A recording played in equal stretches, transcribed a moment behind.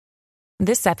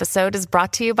This episode is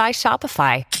brought to you by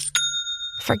Shopify.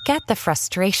 Forget the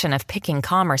frustration of picking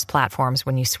commerce platforms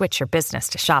when you switch your business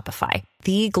to Shopify,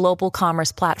 the global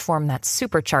commerce platform that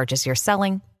supercharges your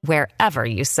selling wherever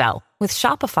you sell. With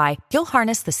Shopify, you'll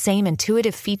harness the same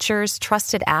intuitive features,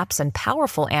 trusted apps, and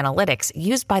powerful analytics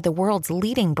used by the world's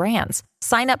leading brands.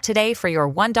 Sign up today for your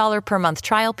 $1 per month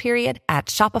trial period at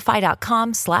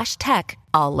shopify.com/tech,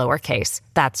 all lowercase.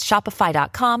 That's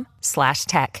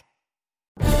shopify.com/tech.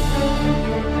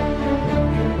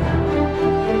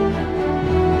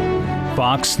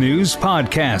 Fox News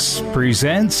Podcasts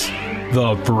presents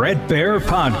the Bret Baier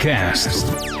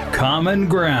Podcast, Common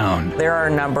Ground. There are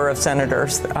a number of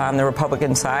senators on the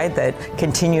Republican side that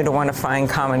continue to want to find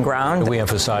common ground. We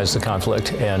emphasize the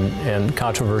conflict and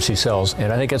controversy sells,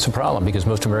 and I think that's a problem because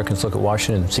most Americans look at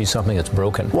Washington and see something that's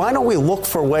broken. Why don't we look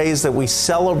for ways that we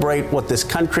celebrate what this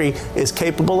country is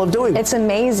capable of doing? It's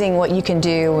amazing what you can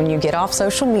do when you get off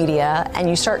social media and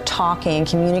you start talking and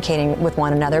communicating with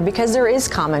one another because there is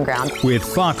common ground. With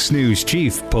Fox News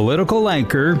chief political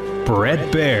anchor Bret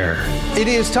Baier. It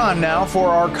is time now for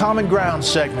our Common Ground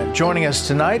segment. Joining us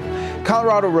tonight,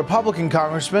 Colorado Republican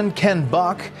Congressman Ken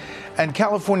Buck and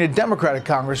California Democratic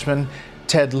Congressman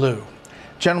Ted Lieu.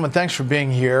 Gentlemen, thanks for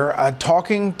being here.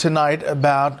 Talking tonight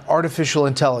about artificial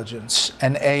intelligence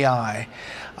and AI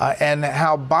and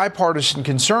how bipartisan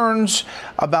concerns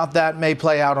about that may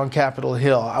play out on Capitol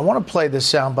Hill. I want to play this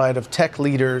soundbite of tech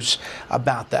leaders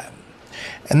about that.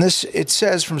 And this, it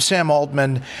says from Sam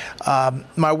Altman,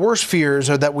 my worst fears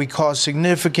are that we cause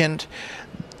significant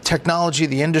technology,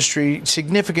 the industry,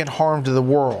 significant harm to the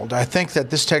world. I think that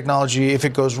this technology, if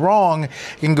it goes wrong, it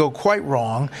can go quite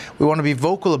wrong. We want to be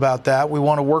vocal about that. We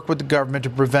want to work with the government to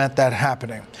prevent that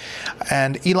happening.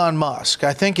 And Elon Musk,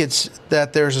 I think it's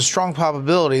that there's a strong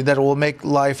probability that it will make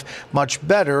life much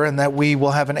better and that we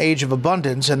will have an age of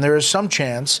abundance. And there is some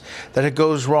chance that it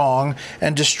goes wrong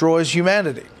and destroys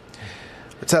humanity.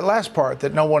 It's that last part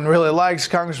that no one really likes.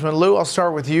 Congressman Lieu, I'll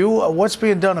start with you. What's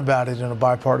being done about it in a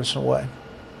bipartisan way?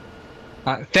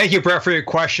 Thank you, Brett, for your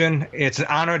question. It's an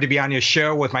honor to be on your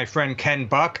show with my friend Ken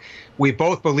Buck. We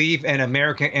both believe in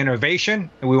American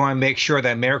innovation, and we want to make sure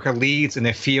that America leads in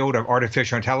the field of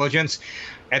artificial intelligence.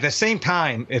 At the same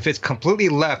time, if it's completely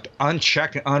left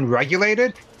unchecked and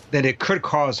unregulated, then it could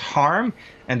cause harm.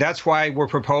 And that's why we're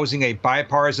proposing a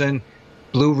bipartisan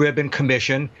blue ribbon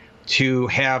commission to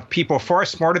have people far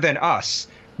smarter than us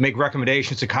make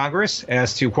recommendations to Congress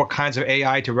as to what kinds of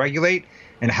AI to regulate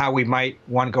and how we might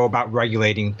want to go about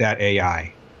regulating that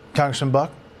AI. Congressman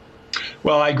Buck?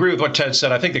 Well, I agree with what Ted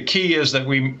said. I think the key is that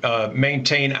we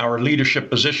maintain our leadership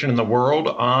position in the world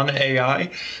on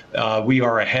AI. We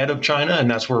are ahead of China, and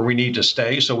that's where we need to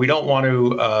stay. So we don't want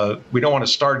to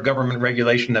start government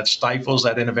regulation that stifles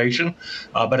that innovation.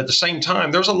 But at the same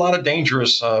time, there's a lot of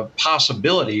dangerous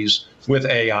possibilities with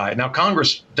AI. Now,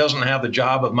 Congress doesn't have the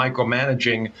job of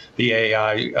micromanaging the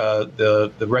AI,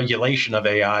 the regulation of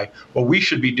AI. What we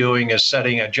should be doing is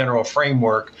setting a general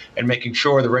framework and making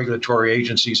sure the regulatory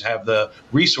agencies have the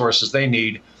resources they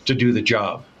need to do the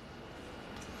job.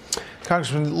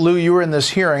 Congressman Lieu, you were in this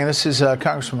hearing. This is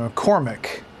Congressman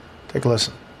McCormick. Take a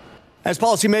listen. As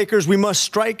policymakers, we must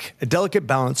strike a delicate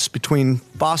balance between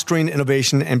fostering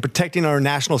innovation and protecting our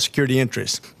national security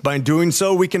interests. By doing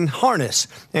so, we can harness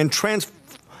and the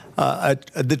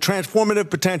transformative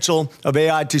potential of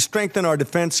AI to strengthen our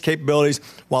defense capabilities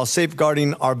while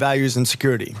safeguarding our values and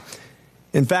security.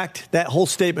 In fact, that whole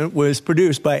statement was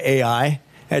produced by AI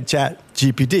at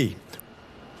ChatGPT.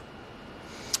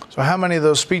 So how many of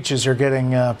those speeches are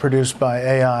getting produced by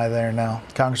AI there now,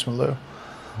 Congressman Lieu?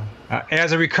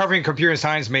 As a recovering computer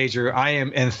science major, I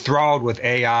am enthralled with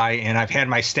AI, and I've had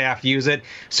my staff use it.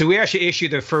 So we actually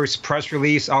issued the first press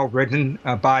release, all written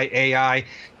by AI.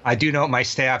 I do know my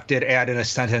staff did add in a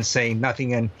sentence saying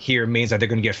nothing in here means that they're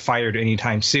going to get fired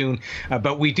anytime soon.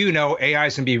 But we do know AI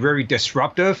is going to be very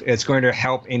disruptive. It's going to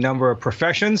help a number of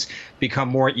professions become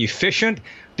more efficient.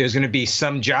 There's going to be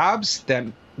some jobs that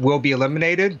will be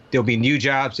eliminated. There'll be new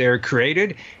jobs that are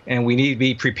created, and we need to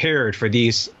be prepared for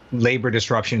these labor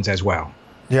disruptions as well.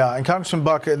 Yeah, and Congressman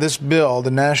Buck, this bill,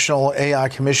 the National AI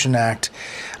Commission Act,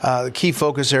 the key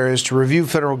focus area is to review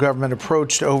federal government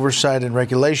approach to oversight and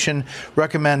regulation,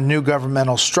 recommend new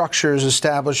governmental structures,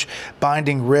 establish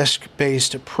binding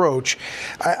risk-based approach.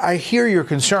 I hear your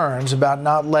concerns about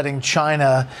not letting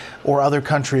China or other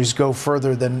countries go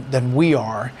further than we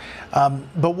are.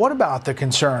 But what about the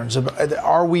concerns?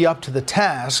 Are we up to the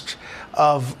task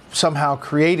of somehow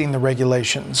creating the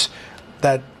regulations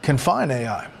that confine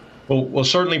AI? Well,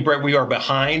 certainly, Brett, we are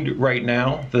behind right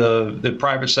now. The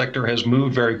private sector has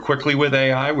moved very quickly with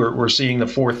AI. We're seeing the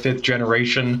fourth, fifth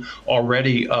generation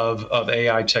already of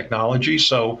AI technology.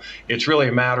 So it's really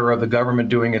a matter of the government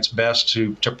doing its best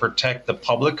to protect the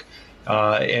public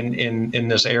in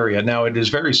this area. Now, it is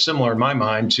very similar in my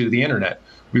mind to the internet.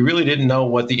 We really didn't know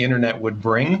what the internet would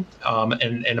bring.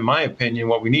 And in my opinion,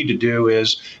 what we need to do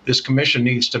is this commission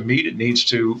needs to meet. It needs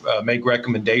to make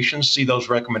recommendations, see those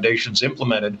recommendations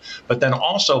implemented, but then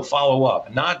also follow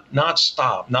up, not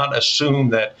stop, not assume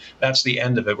that that's the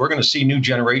end of it. We're going to see new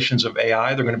generations of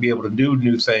AI. They're going to be able to do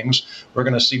new things. We're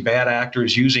going to see bad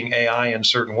actors using AI in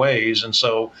certain ways. And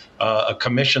so a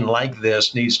commission like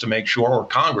this needs to make sure, or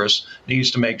Congress needs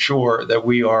to make sure, that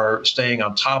we are staying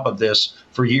on top of this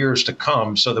for years to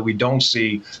come, so that we don't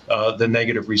see the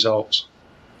negative results.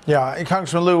 Yeah,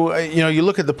 Congressman Liu, you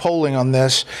look at the polling on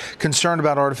this, concerned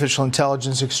about artificial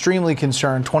intelligence, extremely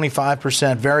concerned,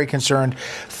 25%, very concerned,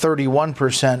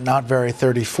 31%, not very,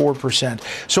 34%.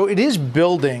 So it is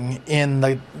building in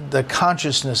the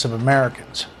consciousness of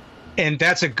Americans. And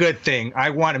that's a good thing. I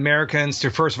want Americans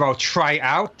to, first of all, try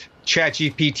out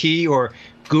ChatGPT or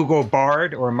Google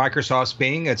Bard or Microsoft's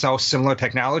Bing. It's all similar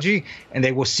technology, and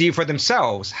they will see for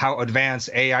themselves how advanced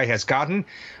AI has gotten.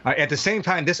 At the same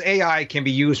time, this AI can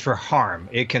be used for harm.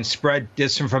 It can spread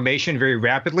disinformation very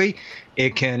rapidly.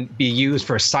 It can be used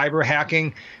for cyber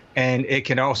hacking, and it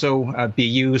can also be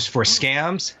used for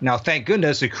scams. Now, thank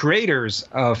goodness the creators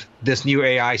of this new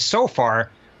AI so far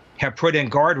have put in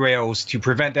guardrails to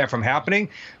prevent that from happening.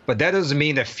 But that doesn't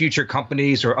mean that future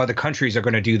companies or other countries are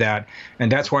going to do that.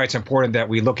 And that's why it's important that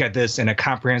we look at this in a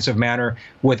comprehensive manner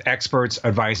with experts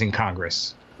advising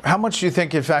Congress. How much do you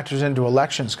think it factors into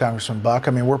elections, Congressman Buck?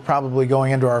 I mean, we're probably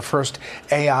going into our first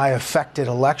AI-affected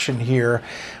election here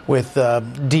with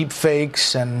deep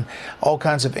fakes and all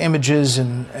kinds of images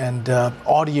and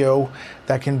audio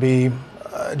that can be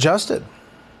adjusted.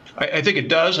 I think it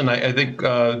does, and I think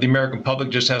the American public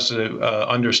just has to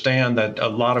understand that a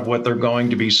lot of what they're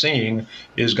going to be seeing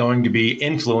is going to be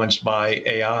influenced by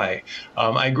AI.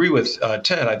 I agree with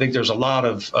Ted. I think there's a lot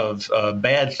of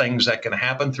bad things that can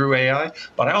happen through AI,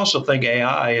 but I also think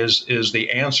AI is the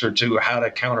answer to how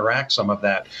to counteract some of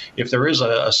that. If there is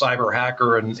a cyber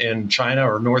hacker in China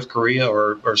or North Korea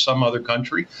or some other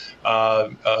country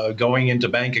going into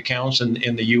bank accounts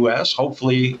in the U.S.,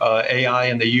 hopefully AI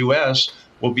in the U.S.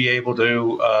 will be able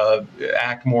to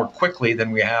act more quickly than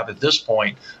we have at this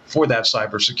point for that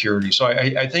cybersecurity. So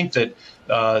I think that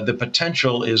the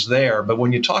potential is there. But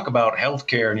when you talk about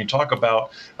healthcare and you talk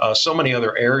about so many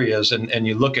other areas and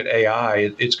you look at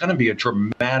AI, it's going to be a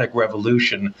dramatic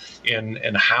revolution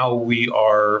in how we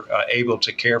are able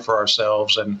to care for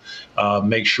ourselves and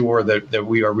make sure that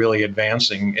we are really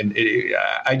advancing. And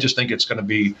I just think it's going to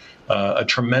be a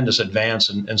tremendous advance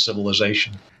in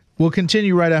civilization. We'll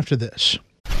continue right after this.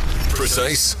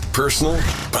 Precise, personal,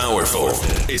 powerful.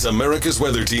 It's America's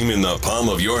weather team in the palm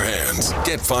of your hands.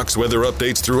 Get Fox weather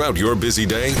updates throughout your busy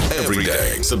day, every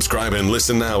day. Subscribe and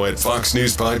listen now at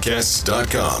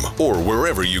foxnewspodcasts.com or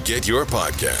wherever you get your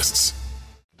podcasts.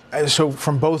 So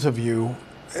from both of you,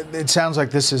 it sounds like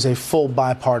this is a full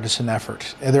bipartisan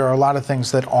effort. There are a lot of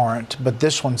things that aren't, but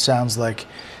this one sounds like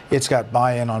it's got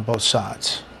buy-in on both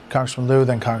sides. Congressman Liu,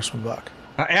 then Congressman Buck.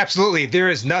 Absolutely. There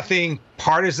is nothing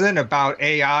partisan about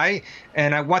AI.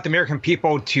 And I want the American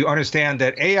people to understand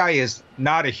that AI is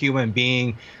not a human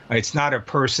being. It's not a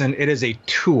person. It is a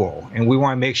tool. And we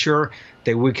want to make sure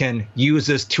that we can use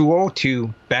this tool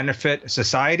to benefit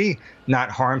society,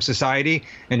 not harm society,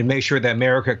 and to make sure that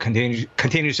America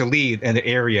continues to lead in the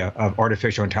area of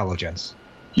artificial intelligence.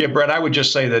 Yeah, Brett, I would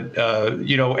just say that,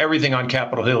 everything on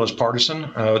Capitol Hill is partisan.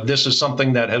 This is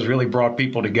something that has really brought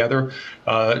people together.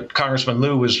 Congressman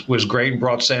Liu was great and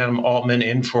brought Sam Altman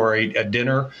in for a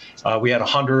dinner. We had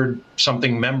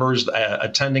 100-something members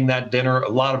attending that dinner, a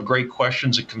lot of great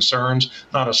questions and concerns,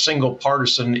 not a single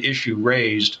partisan issue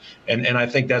raised. And I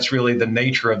think that's really the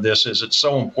nature of this, is it's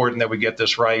so important that we get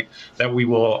this right, that we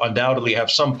will undoubtedly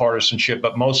have some partisanship,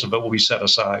 but most of it will be set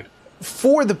aside.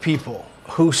 For the people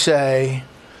who say,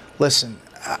 listen,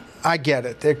 I get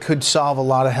it. It could solve a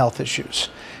lot of health issues.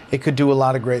 It could do a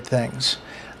lot of great things,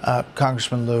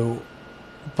 Congressman Liu.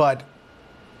 But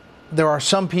there are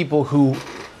some people who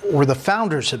were the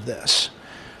founders of this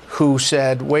who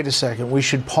said, wait a second, we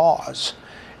should pause.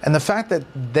 And the fact that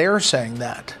they're saying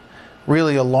that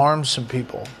really alarms some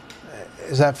people.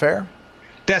 Is that fair?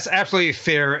 That's absolutely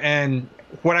fair. And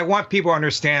what I want people to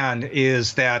understand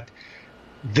is that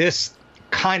this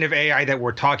kind of AI that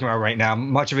we're talking about right now,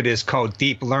 much of it is called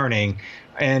deep learning.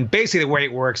 And basically the way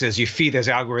it works is you feed this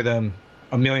algorithm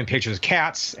a million pictures of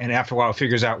cats, and after a while it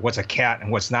figures out what's a cat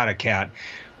and what's not a cat.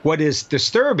 What is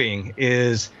disturbing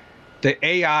is the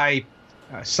AI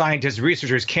scientists,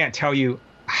 researchers can't tell you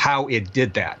how it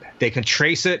did that. They can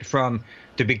trace it from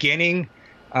the beginning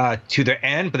to the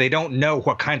end, but they don't know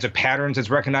what kinds of patterns it's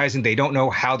recognizing. They don't know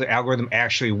how the algorithm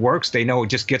actually works. They know it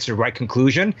just gets the right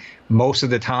conclusion most of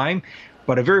the time.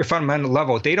 But at a very fundamental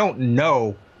level, they don't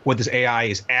know what this AI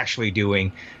is actually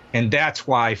doing. And that's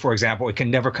why, for example, it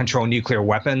can never control nuclear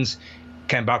weapons.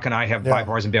 Ken Buck and I have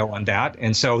bipartisan bill on that.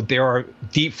 And so there are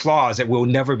deep flaws that we'll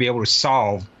never be able to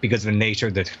solve because of the nature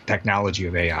of the technology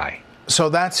of AI. So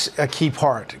that's a key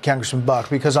part, Congressman Buck,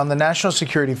 because on the national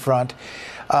security front,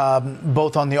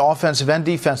 both on the offensive and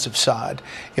defensive side,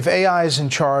 if AI is in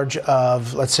charge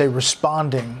of, let's say,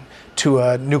 responding to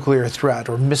a nuclear threat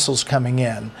or missiles coming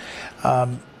in,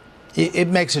 it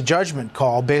makes a judgment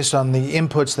call based on the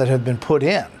inputs that have been put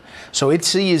in. So it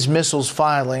sees missiles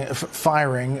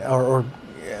firing or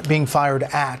being fired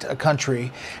at a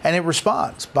country, and it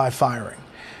responds by firing,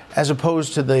 as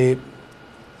opposed to the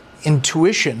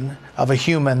intuition of a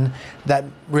human that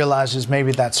realizes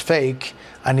maybe that's fake,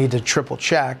 I need to triple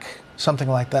check, something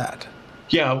like that.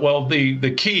 Yeah, well,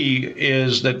 the key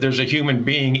is that there's a human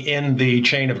being in the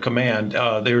chain of command.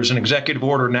 There's an executive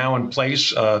order now in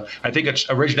place. I think it's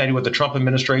originated with the Trump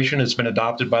administration. It's been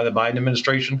adopted by the Biden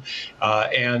administration.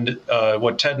 And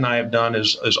what Ted and I have done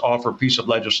is offer a piece of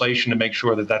legislation to make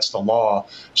sure that that's the law,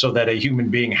 so that a human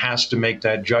being has to make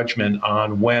that judgment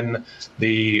on when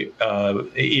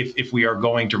if we are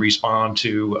going to respond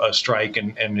to a strike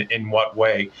and in what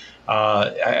way.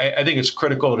 I think it's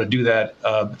critical to do that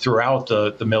throughout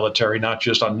the military, not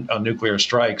just on nuclear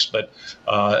strikes, but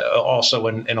also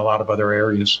in a lot of other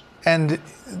areas. And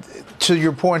to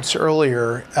your points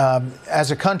earlier,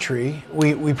 as a country,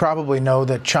 we probably know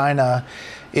that China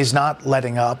is not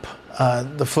letting up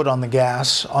the foot on the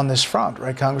gas on this front,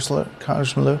 right,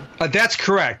 Congressman Liu? That's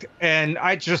correct. And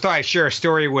I just thought I'd share a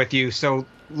story with you. So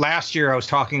last year I was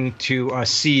talking to a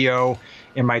CEO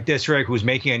in my district who was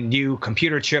making a new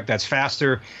computer chip that's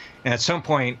faster. And at some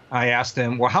point I asked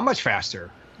him, well, how much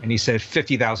faster? And he said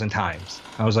 50,000 times.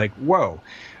 I was like, whoa.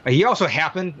 He also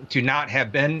happened to not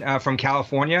have been from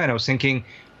California. And I was thinking,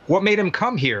 what made him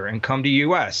come here and come to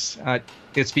U.S.?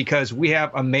 It's because we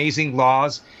have amazing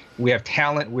laws. We have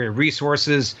talent. We have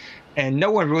resources. And no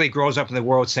one really grows up in the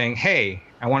world saying, hey,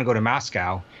 I want to go to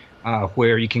Moscow,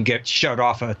 where you can get shut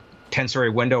off a 10-story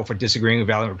window for disagreeing with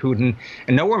Vladimir Putin.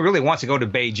 And no one really wants to go to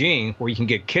Beijing, where you can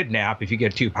get kidnapped if you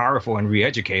get too powerful and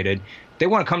re-educated. They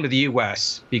want to come to the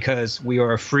U.S. because we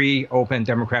are a free, open,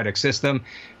 democratic system,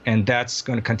 and that's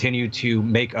going to continue to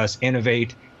make us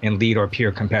innovate and lead our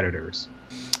peer competitors.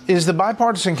 Is the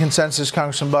bipartisan consensus,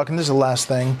 Congressman Buck, and this is the last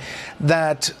thing,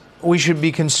 that we should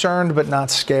be concerned but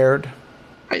not scared?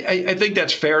 I think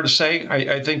that's fair to say.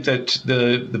 I think that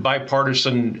the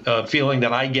bipartisan feeling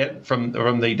that I get from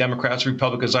the Democrats,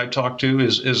 Republicans I talk to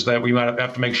is that we might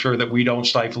have to make sure that we don't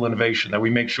stifle innovation, that we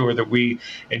make sure that we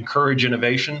encourage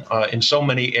innovation in so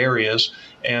many areas,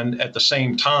 and at the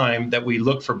same time that we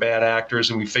look for bad actors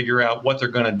and we figure out what they're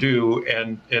going to do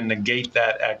and negate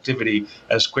that activity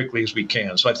as quickly as we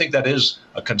can. So I think that is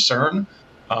a concern.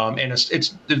 And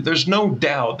there's no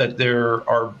doubt that there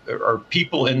are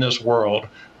people in this world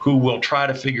who will try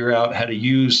to figure out how to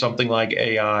use something like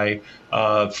AI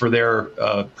for their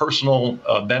personal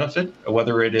benefit,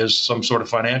 whether it is some sort of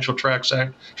financial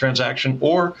transaction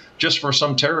or just for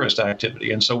some terrorist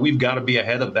activity. And so we've got to be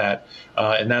ahead of that.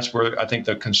 And that's where I think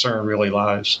the concern really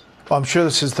lies. Well, I'm sure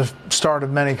this is the start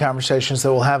of many conversations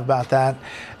that we'll have about that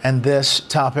and this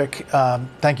topic.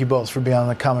 Thank you both for being on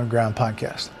the Common Ground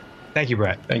podcast. Thank you,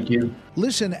 Brett. Thank you.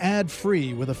 Listen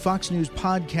ad-free with a Fox News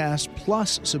Podcast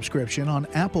Plus subscription on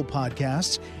Apple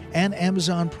Podcasts, and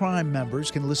Amazon Prime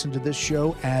members can listen to this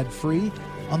show ad-free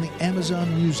on the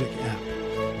Amazon Music app.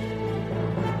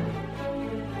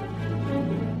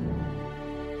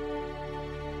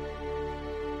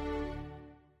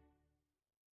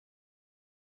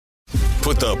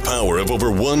 Put the power of over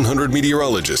 100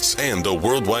 meteorologists and the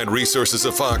worldwide resources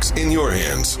of Fox in your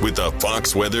hands with the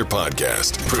Fox Weather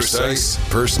Podcast. Precise,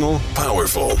 personal,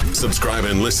 powerful. Subscribe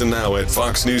and listen now at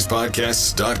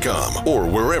foxnewspodcasts.com or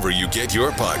wherever you get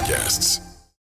your podcasts.